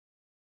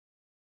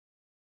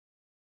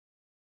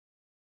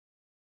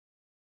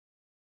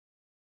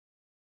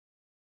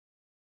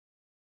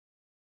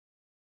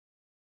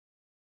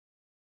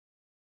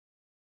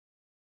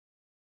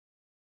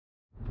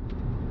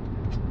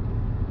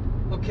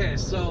Okay,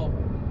 so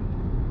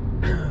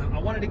I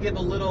wanted to give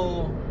a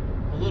little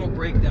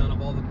breakdown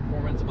of all the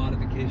performance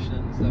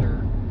modifications that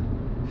are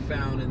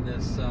found in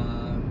this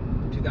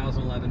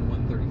 2011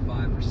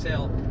 135 for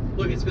sale.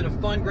 Look, it's been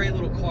a fun, great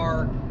little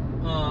car.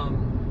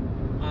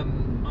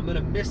 I'm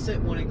gonna miss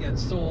it when it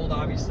gets sold.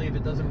 Obviously, if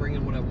it doesn't bring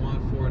in what I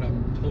want for it,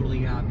 I'm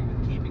totally happy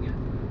with keeping it.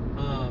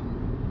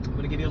 I'm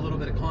gonna give you a little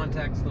bit of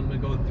context, then I'm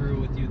gonna go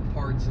through with you the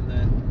parts, and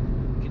then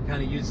you can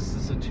kind of use this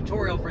as a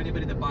tutorial for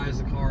anybody that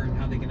buys a car and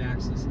how they can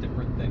access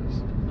different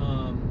things,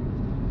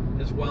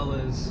 as well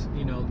as,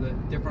 you know, the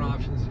different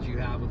options that you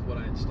have with what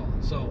I installed.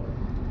 So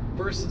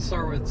first, let's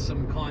start with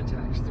some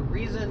context. The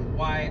reason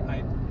why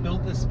I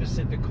built this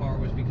specific car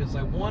was because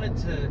I wanted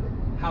to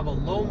have a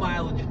low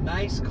mileage,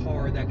 nice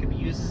car that could be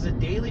used as a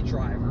daily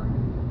driver,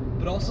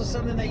 but also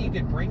something that you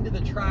could bring to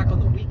the track on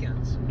the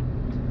weekends.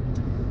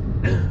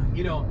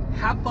 You know,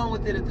 have fun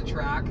with it at the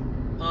track,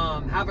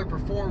 have it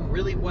perform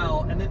really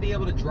well, and then be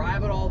able to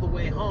drive it all the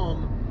way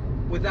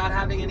home without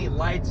having any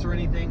lights or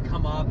anything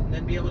come up, and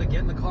then be able to get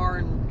in the car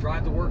and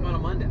drive to work on a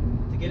Monday.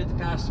 To get it to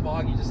pass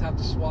smog, you just have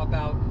to swap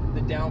out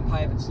the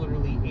downpipe. It's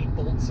literally 8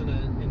 bolts and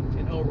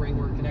an O-ring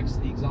where it connects to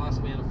the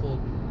exhaust manifold.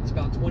 It's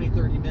about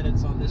 20-30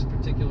 minutes on this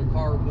particular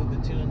car. Remove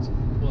the tunes,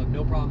 we'll have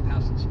no problem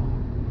passing smog.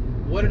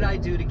 What did I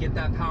do to get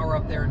that power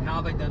up there, and how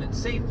have I done it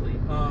safely?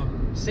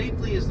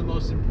 Safely is the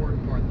most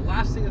important part. The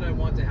last thing that I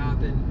want to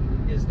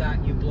happen is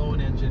that you blow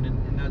an engine,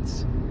 and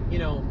that's, you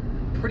know,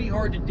 pretty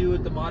hard to do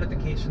with the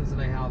modifications that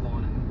I have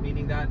on it.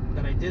 Meaning that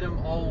I did them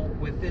all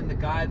within the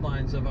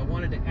guidelines of I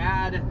wanted to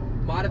add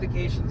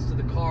modifications to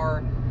the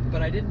car,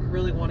 but I didn't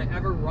really want to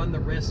ever run the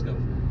risk of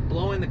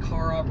blowing the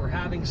car up or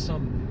having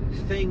some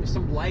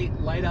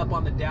light up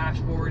on the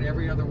dashboard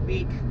every other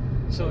week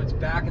so it's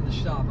back in the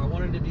shop. I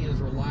wanted to be as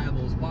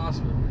reliable as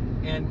possible.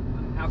 And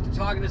after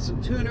talking to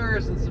some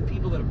tuners and some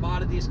people that have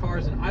modded these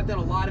cars, and I've done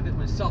a lot of it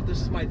myself,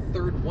 this is my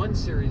third 1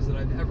 Series that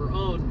I've ever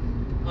owned,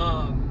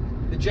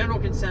 the general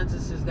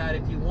consensus is that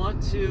if you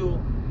want to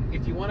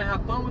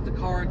have fun with the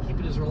car and keep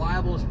it as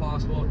reliable as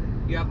possible,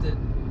 you have to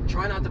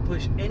try not to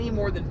push any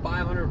more than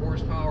 500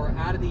 horsepower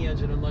out of the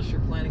engine unless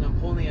you're planning on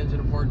pulling the engine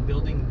apart and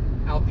building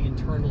out the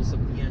internals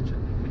of the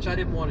engine, which I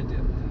didn't want to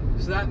do.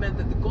 So that meant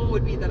that the goal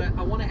would be that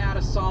I want to add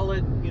a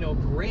solid, you know,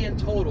 grand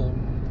total,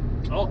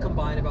 all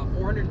combined, about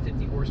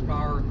 450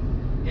 horsepower,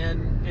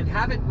 and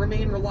have it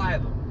remain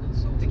reliable. And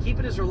so to keep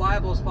it as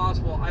reliable as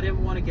possible, I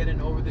didn't want to get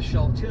an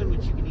over-the-shelf tune,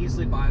 which you can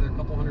easily buy. They're a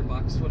couple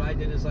 $100. What I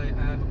did is I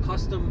have a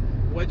custom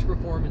wedge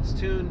performance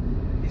tune.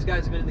 These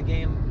guys have been in the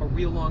game a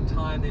real long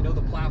time. They know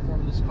the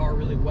platform of this car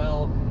really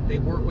well. They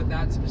work with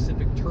that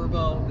specific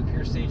turbo, the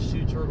Pure Stage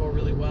 2 turbo,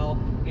 really well,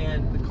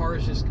 and the car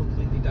is just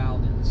completely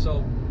dialed in.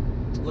 So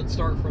let's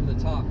start from the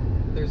top.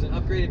 There's an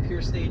upgraded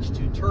Pure Stage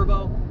 2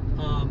 turbo,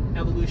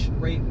 Evolution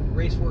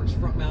Raceworks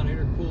front mount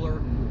intercooler,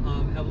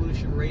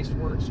 Evolution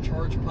Raceworks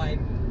charge pipe,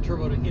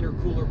 turbo to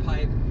intercooler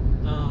pipe,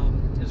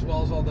 as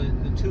well as all the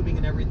tubing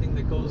and everything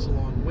that goes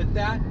along with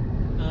that.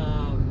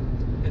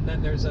 And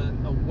then there's a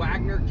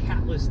Wagner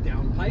catless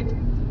downpipe,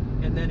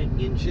 and then an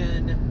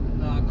engine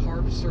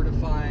CARB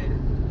certified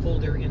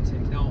cold air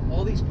intake. Now,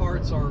 all these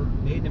parts are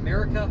made in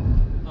America.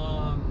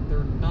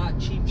 They're not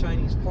cheap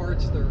Chinese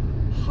parts. They're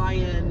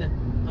high-end,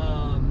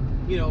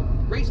 you know,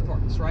 race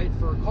parts, right,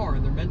 for a car,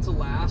 and they're meant to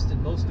last.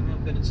 And most of them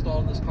have been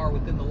installed in this car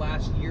within the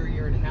last year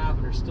and a half,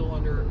 and are still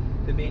under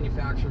the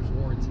manufacturer's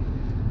warranty.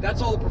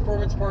 That's all the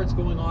performance parts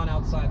going on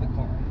outside the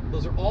car.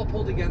 Those are all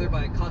pulled together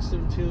by a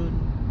custom tune,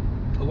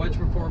 a wedge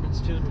performance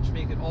tune, which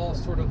make it all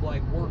sort of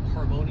like work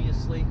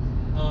harmoniously,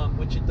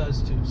 which it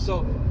does too.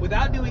 So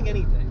without doing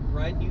anything,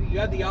 right, you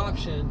have the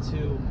option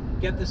to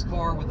get this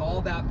car with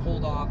all that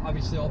pulled off.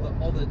 Obviously, all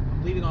the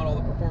leaving on all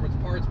the performance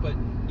parts, but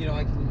you know,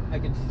 I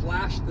can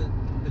flash the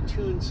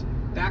tunes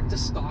back to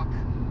stock,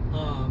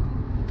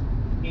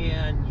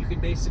 and you can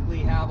basically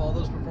have all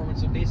those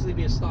performances. Basically,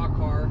 be a stock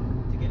car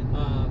to get,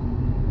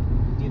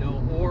 you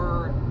know,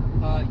 or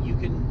you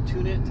can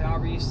tune it to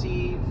however you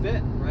see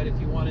fit, right? If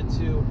you wanted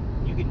to,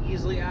 you could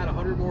easily add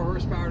 100 more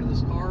horsepower to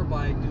this car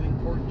by doing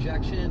port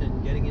injection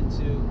and getting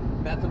into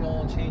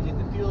methanol and changing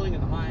the fueling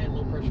and the high and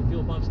low pressure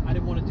fuel pumps. I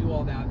didn't want to do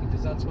all that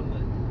because that's when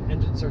the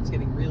engine starts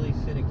getting really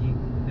finicky.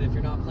 And if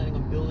you're not planning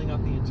on building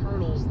up the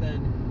internals,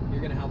 then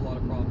you're going to have a lot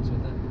of problems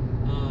with it.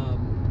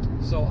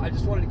 So I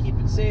just wanted to keep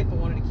it safe. I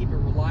wanted to keep it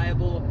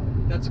reliable.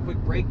 That's a quick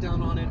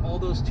breakdown on it. All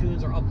those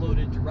tunes are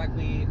uploaded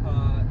directly,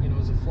 you know,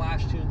 as a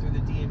flash tune through the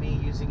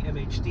DME using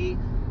MHD.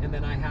 And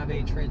then I have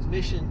a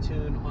transmission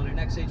tune on an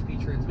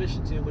XHP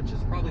transmission tune, which is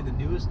probably the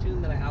newest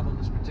tune that I have on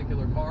this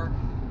particular car.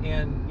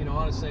 And, you know,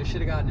 honestly, I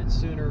should have gotten it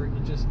sooner.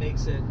 It just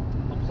makes it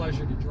a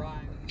pleasure to drive.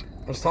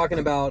 I was talking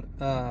about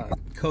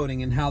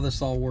coding and how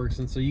this all works.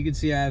 And so you can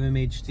see I have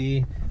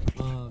MHD.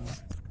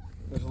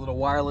 There's a little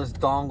wireless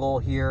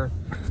dongle here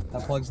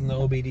that plugs in the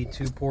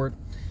OBD2 port.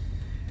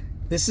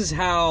 This is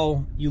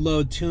how you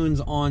load tunes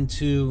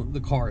onto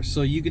the car.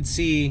 So you could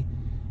see,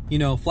 you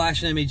know,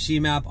 flash an MHD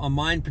map. On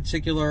mine in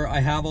particular, I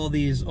have all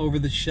these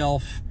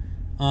over-the-shelf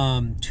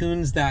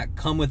tunes that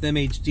come with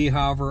MHD.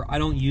 However, I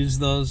don't use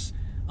those.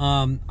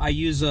 I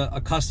use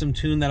a custom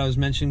tune that I was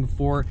mentioning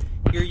before.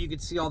 Here you can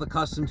see all the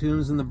custom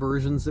tunes and the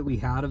versions that we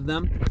had of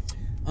them.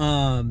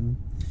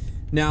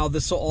 Now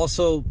this will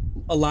also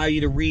allow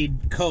you to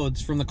read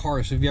codes from the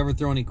car. So if you ever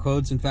throw any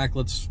codes, in fact,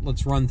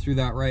 let's run through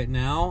that right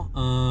now.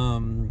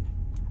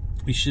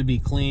 We should be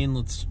clean.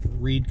 Let's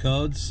read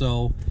codes.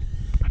 So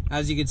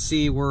as you can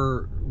see,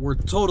 we're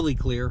totally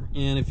clear.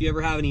 And if you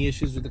ever have any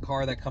issues with the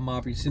car that come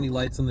up, or you see any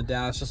lights on the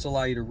dash, just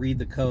allow you to read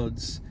the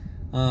codes.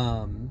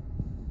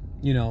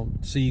 You know,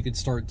 so you could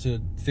start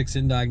to fix it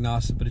and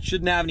diagnose it, but it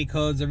shouldn't have any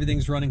codes.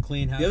 Everything's running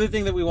clean. The other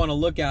thing that we want to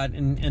look at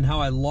and how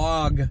I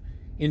log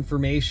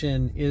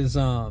information is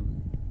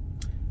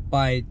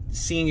by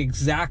seeing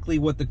exactly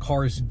what the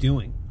car is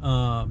doing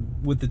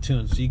with the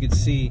tune. So you can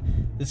see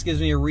this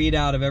gives me a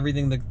readout of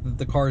everything that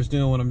the car is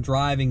doing when I'm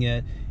driving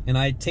it, and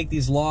I take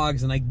these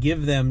logs and I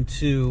give them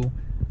to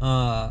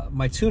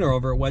my tuner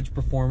over at Wedge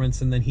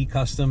Performance, and then he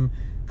custom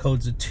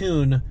codes a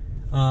tune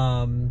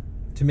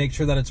to make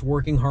sure that it's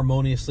working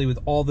harmoniously with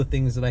all the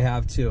things that I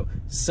have too.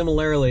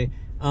 Similarly,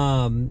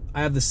 I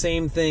have the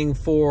same thing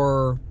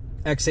for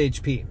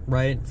XHP,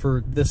 right?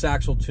 For this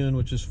actual tune,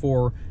 which is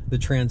for the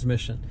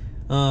transmission.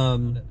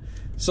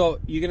 So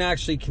you can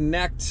actually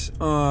connect to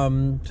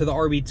the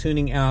RB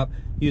Tuning app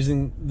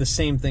using the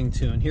same thing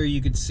too. And here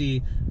you can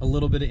see a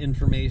little bit of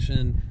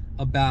information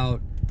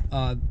about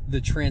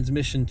the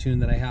transmission tune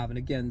that I have. And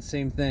again,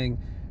 same thing.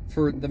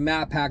 For the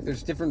map pack,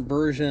 there's different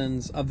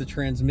versions of the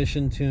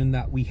transmission tune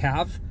that we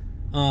have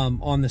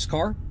on this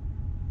car,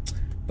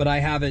 but I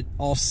have it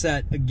all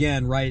set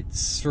again, right,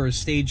 for a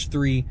stage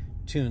 3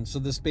 tune. So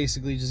this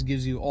basically just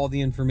gives you all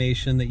the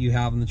information that you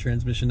have in the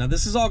transmission. Now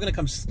this is all going to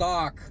come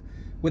stock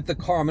with the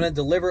car. I'm going to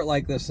deliver it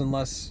like this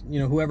unless, you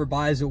know, whoever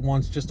buys it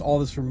wants just all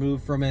this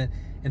removed from it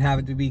and have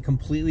it to be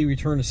completely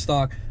returned to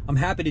stock. I'm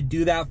happy to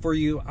do that for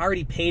you. I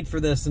already paid for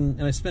this,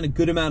 and I spent a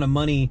good amount of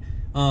money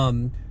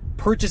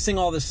purchasing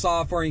all this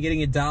software and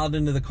getting it dialed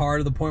into the car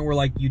to the point where,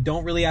 like, you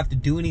don't really have to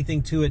do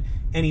anything to it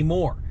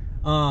anymore.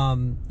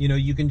 You know,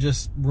 you can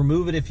just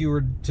remove it if you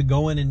were to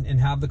go in and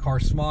have the car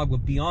smog,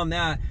 but beyond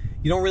that,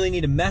 you don't really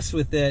need to mess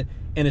with it,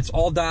 and it's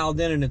all dialed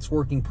in and it's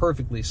working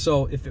perfectly.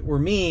 So if it were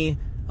me,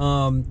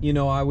 you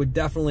know, I would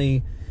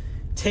definitely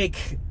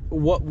take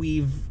what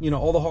we've, you know,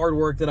 all the hard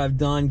work that I've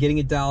done getting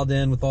it dialed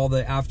in with all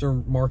the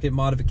aftermarket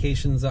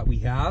modifications that we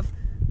have,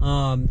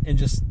 and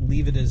just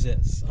leave it as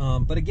is.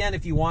 But again,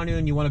 if you want to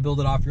and you want to build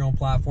it off your own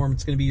platform,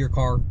 it's going to be your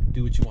car.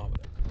 Do what you want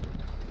with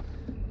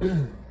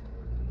it.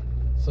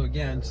 So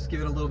again, just give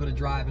it a little bit of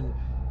drive, and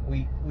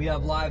we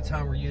have live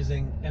time. We're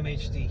using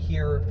MHD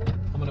here.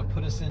 I'm going to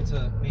put us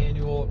into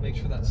manual, make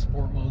sure that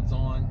sport mode's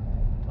on,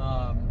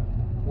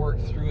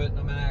 work through it, and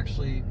I'm going to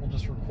actually, we'll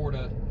just record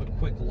a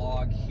quick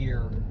log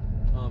here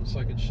so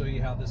I can show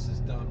you how this is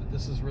done. But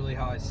this is really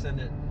how I send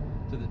it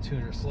to the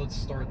tuner. So let's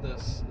start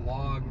this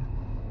log.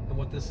 And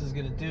what this is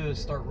going to do is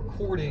start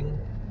recording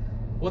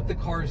what the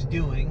car is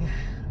doing,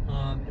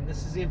 and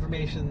this is the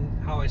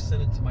information how I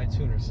send it to my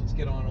tuner. So let's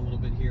get on a little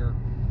bit here.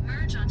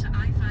 Merge onto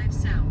I-5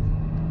 South.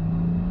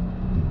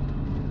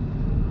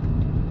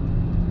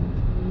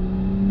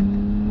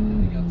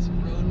 We got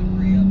some road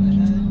debris up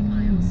ahead. In 12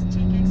 miles,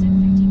 take exit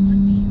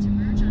 51B to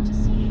merge onto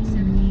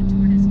CA78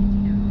 toward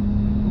Escondido.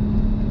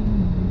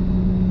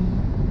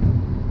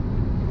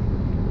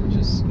 Which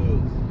is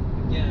smooth.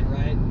 Again,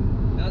 right?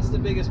 That's the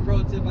biggest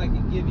pro tip I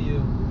can give you.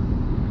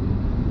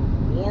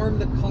 Warm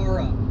the car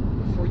up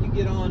before you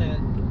get on it,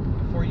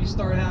 before you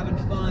start having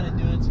fun and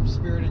doing some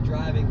spirited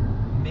driving.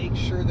 Make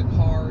sure the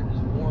car is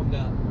warmed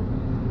up.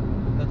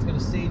 That's going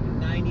to save you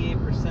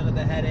 98% of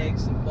the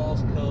headaches and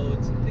false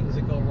codes and things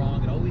that go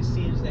wrong. It always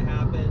seems to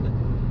happen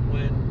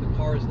when the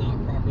car is not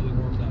properly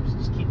warmed up. So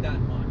just keep that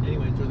in mind.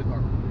 Anyway, enjoy the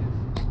car.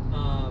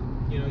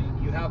 You know,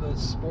 you have a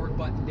sport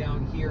button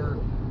down here,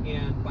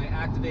 and by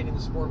activating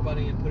the sport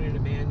button and putting it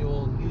in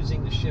manual and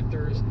using the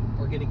shifters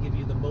are going to give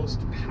you the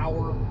most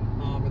power,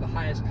 or the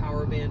highest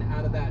power band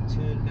out of that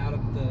tune and out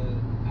of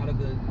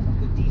the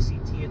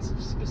DCT. It's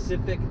a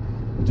specific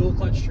dual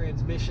clutch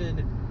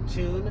transmission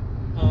tune.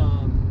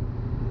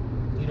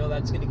 You know,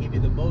 that's going to give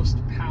you the most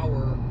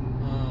power.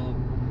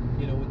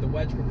 You know, with the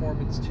Wedge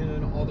Performance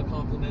tune, all the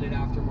complemented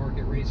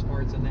aftermarket race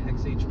parts, and the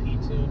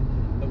XHP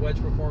tune. The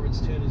Wedge Performance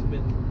tune has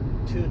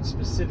been tuned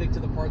specific to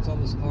the parts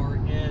on this car,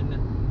 and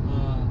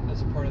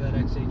as a part of that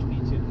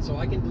XHP tune. So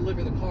I can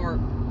deliver the car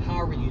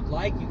however you'd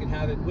like. You can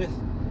have it with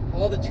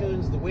all the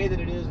tunes the way that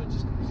it is, which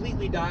is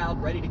completely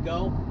dialed, ready to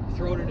go.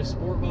 Throw it into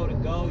sport mode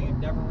and go. You'd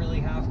never really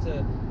have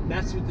to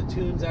mess with the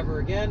tunes ever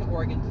again,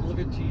 or I can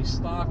deliver it to you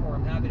stock, or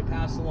I'm happy to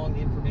pass along the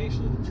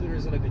information of the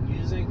tuners that I've been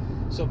using.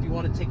 So if you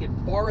want to take it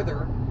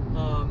farther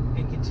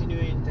and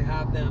continuing to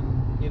have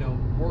them, you know,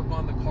 work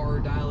on the car,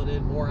 dial it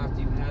in more after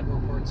you've had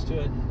more parts to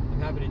it,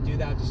 I'm happy to do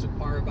that. Just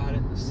inquire about it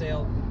in the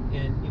sale,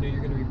 and you know,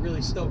 you're going to be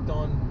really stoked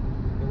on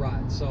the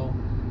ride. So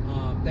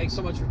thanks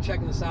so much for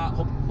checking this out.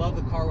 Hope you love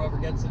the car. Whoever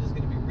gets it is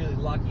going to be really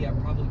lucky. I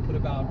probably put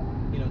about,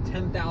 you know,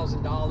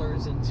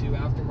 $10,000 into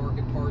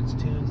aftermarket parts,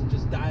 tunes, and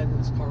just dialing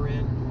this car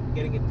in,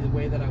 getting it the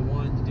way that I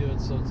wanted to do it.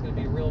 So it's going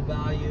to be real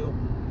value.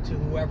 to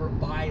whoever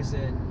buys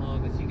it.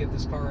 If you get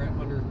this car at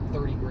under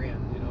 30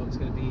 grand, you know, it's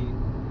going to be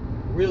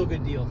a real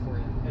good deal for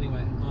you.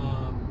 Anyway,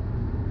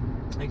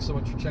 thanks so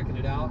much for checking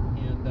it out,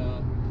 and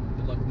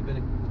good luck with the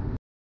bidding.